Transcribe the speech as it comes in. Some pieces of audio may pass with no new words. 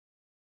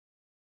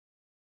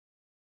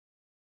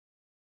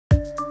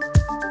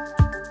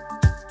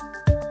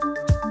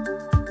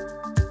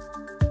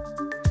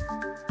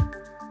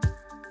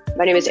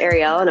My name is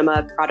Ariel, and I'm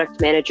a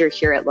product manager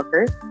here at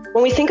Looker.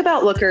 When we think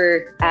about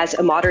Looker as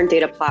a modern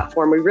data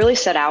platform, we really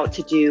set out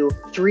to do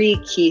three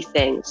key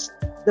things.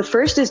 The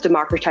first is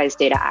democratize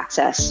data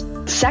access.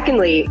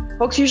 Secondly,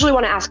 folks usually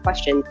want to ask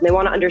questions, and they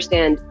want to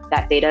understand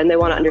that data, and they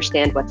want to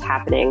understand what's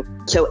happening.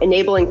 So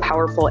enabling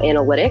powerful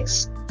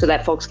analytics so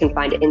that folks can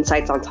find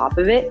insights on top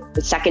of it,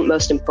 the second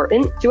most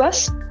important to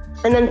us.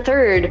 And then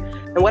third,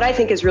 and what I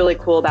think is really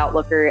cool about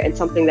Looker and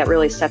something that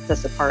really sets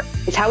us apart,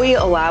 is how we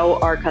allow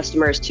our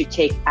customers to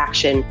take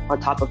action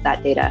on top of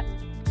that data.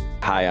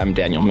 Hi, I'm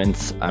Daniel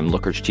Mintz. I'm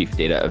Looker's Chief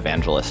Data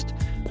Evangelist.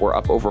 We're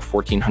up over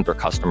 1,400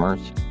 customers.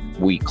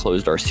 We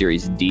closed our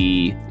Series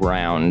D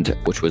round,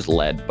 which was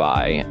led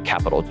by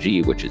Capital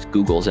G, which is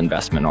Google's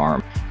investment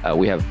arm.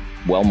 We have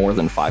well more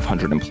than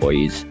 500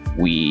 employees.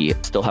 We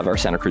still have our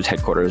Santa Cruz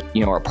headquarters.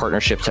 Our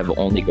partnerships have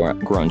only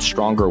grown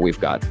stronger. We've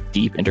got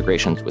deep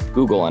integrations with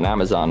Google and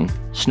Amazon,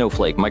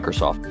 Snowflake,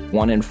 Microsoft.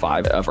 1 in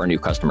 5 of our new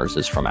customers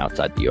is from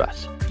outside the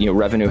US.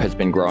 Revenue has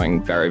been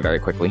growing very, very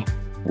quickly.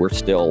 We're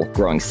still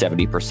growing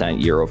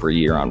 70% year over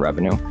year on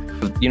revenue.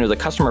 The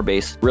customer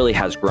base really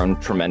has grown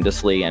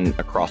tremendously and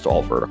across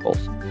all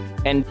verticals.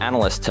 And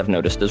analysts have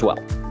noticed as well.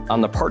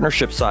 On the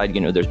partnership side,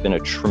 there's been a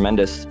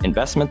tremendous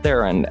investment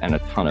there and a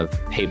ton of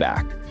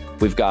payback.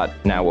 We've got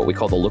now what we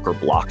call the Looker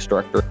Blocks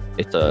directory.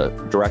 It's a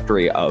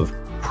directory of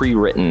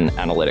pre-written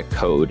analytic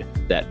code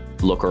that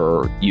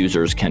Looker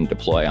users can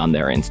deploy on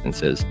their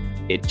instances.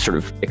 It sort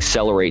of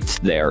accelerates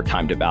their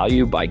time to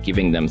value by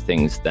giving them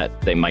things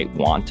that they might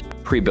want,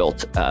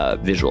 pre-built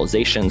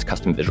visualizations,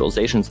 custom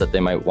visualizations that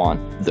they might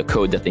want, the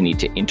code that they need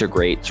to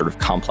integrate sort of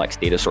complex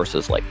data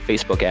sources like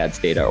Facebook ads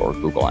data or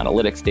Google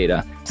Analytics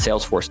data,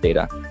 Salesforce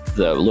data.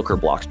 The Looker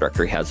Blocks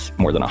directory has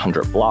more than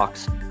 100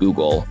 blocks.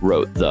 Google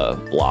wrote the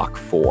block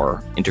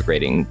for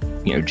integrating,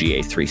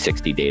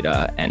 GA360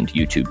 data and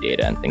YouTube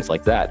data and things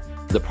like that.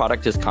 The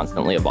product is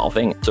constantly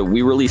evolving. So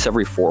we release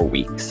every 4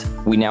 weeks.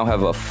 We now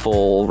have a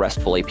full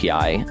RESTful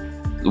API.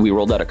 We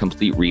rolled out a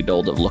complete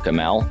rebuild of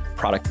LookML.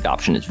 Product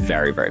adoption is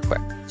very, very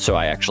quick. So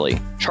I actually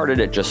charted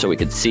it just so we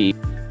could see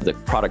the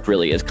product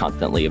really is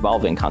constantly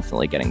evolving,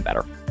 constantly getting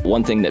better.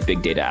 One thing that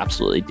big data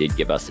absolutely did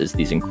give us is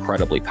these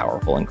incredibly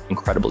powerful and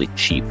incredibly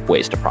cheap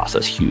ways to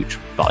process huge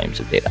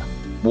volumes of data.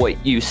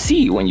 What you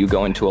see when you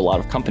go into a lot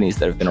of companies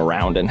that have been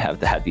around and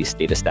have had these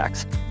data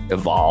stacks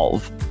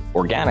evolve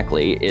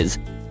organically is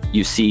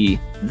you see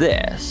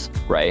this,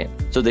 right?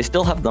 So they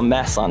still have the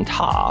mess on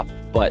top,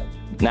 but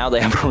now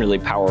they have a really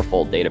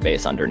powerful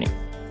database underneath.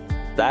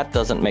 That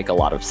doesn't make a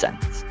lot of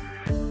sense.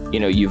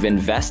 You've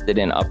invested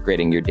in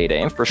upgrading your data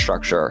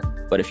infrastructure,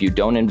 but if you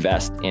don't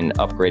invest in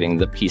upgrading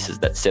the pieces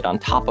that sit on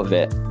top of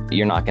it,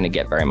 you're not going to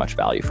get very much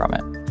value from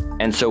it.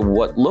 And so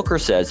what Looker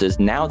says is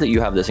now that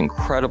you have this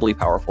incredibly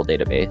powerful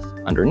database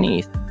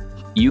underneath,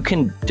 you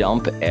can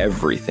dump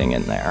everything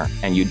in there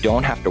and you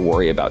don't have to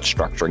worry about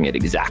structuring it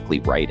exactly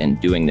right and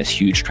doing this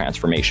huge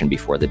transformation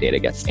before the data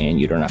gets in.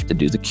 You don't have to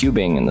do the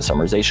cubing and the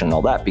summarization and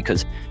all that,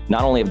 because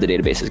not only have the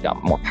databases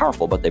gotten more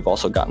powerful, but they've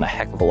also gotten a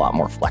heck of a lot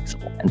more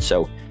flexible. And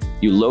so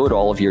you load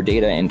all of your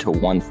data into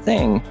one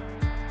thing.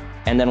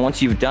 And then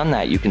once you've done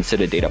that, you can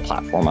sit a data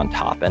platform on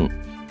top. And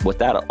what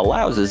that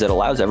allows is it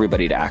allows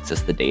everybody to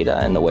access the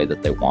data in the way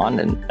that they want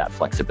and that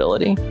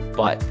flexibility,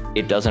 but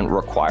it doesn't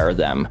require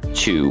them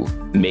to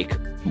make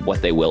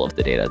what they will of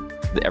the data.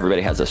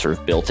 Everybody has a sort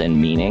of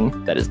built-in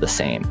meaning that is the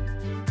same.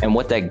 And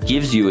what that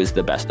gives you is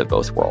the best of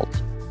both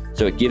worlds.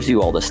 So it gives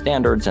you all the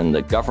standards and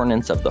the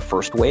governance of the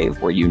first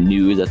wave where you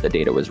knew that the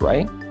data was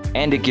right.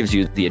 And it gives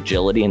you the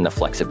agility and the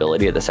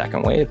flexibility of the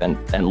second wave.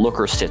 And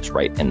Looker sits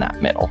right in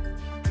that middle.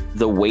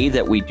 The way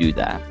that we do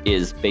that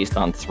is based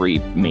on 3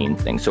 main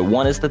things. So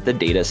one is that the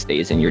data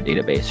stays in your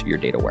database or your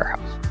data warehouse.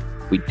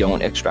 We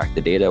don't extract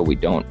the data. We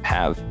don't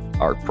have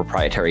our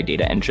proprietary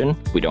data engine.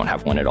 We don't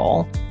have one at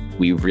all.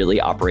 We really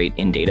operate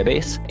in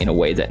database in a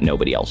way that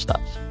nobody else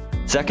does.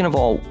 Second of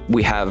all,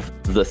 we have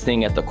the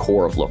thing at the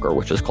core of Looker,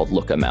 which is called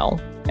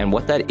LookML. And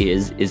what that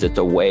is it's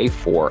a way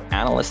for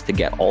analysts to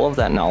get all of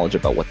that knowledge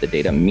about what the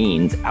data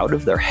means out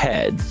of their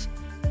heads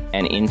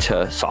and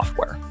into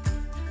software.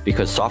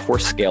 Because software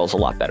scales a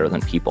lot better than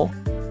people.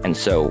 And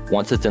so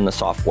once it's in the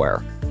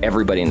software,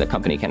 everybody in the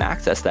company can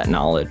access that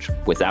knowledge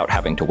without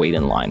having to wait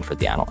in line for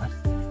the analyst.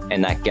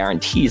 And that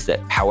guarantees that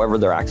however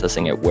they're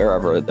accessing it,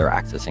 wherever they're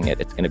accessing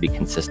it, it's going to be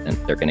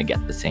consistent. They're going to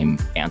get the same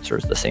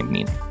answers, the same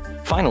meaning.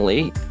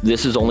 Finally,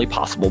 this is only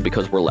possible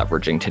because we're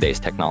leveraging today's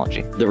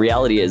technology. The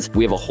reality is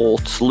we have a whole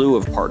slew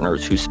of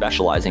partners who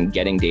specialize in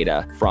getting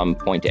data from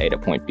point A to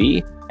point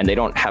B, and they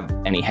don't have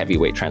any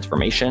heavyweight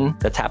transformation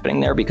that's happening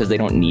there because they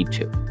don't need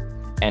to.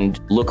 And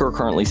Looker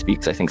currently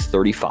speaks, I think,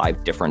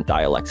 35 different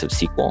dialects of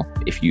SQL.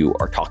 If you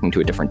are talking to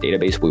a different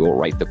database, we will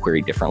write the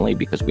query differently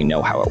because we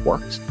know how it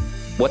works.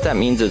 What that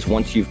means is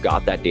once you've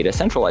got that data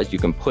centralized, you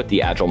can put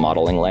the agile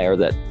modeling layer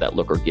that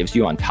Looker gives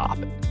you on top.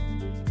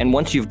 And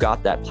once you've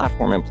got that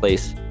platform in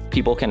place,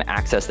 people can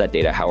access that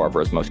data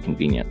however is most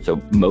convenient.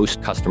 So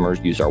most customers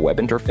use our web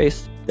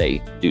interface.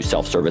 They do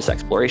self-service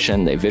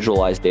exploration. They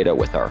visualize data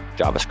with our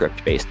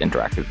JavaScript-based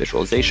interactive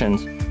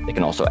visualizations. They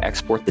can also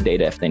export the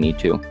data if they need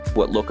to.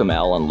 What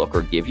LookML and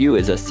Looker give you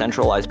is a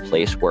centralized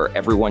place where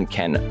everyone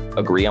can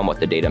agree on what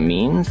the data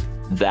means,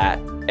 that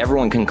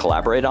everyone can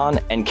collaborate on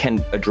and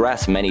can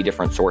address many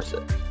different sources.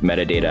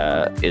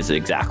 Metadata is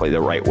exactly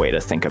the right way to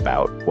think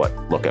about what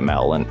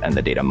LookML and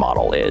the data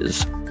model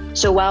is.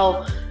 So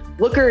while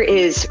Looker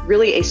is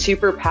really a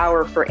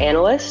superpower for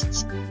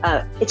analysts,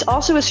 it's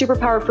also a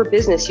superpower for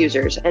business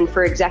users and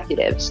for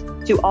executives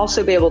to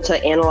also be able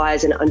to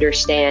analyze and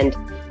understand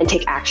and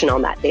take action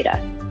on that data.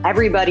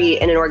 Everybody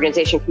in an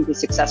organization can be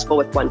successful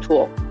with one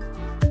tool.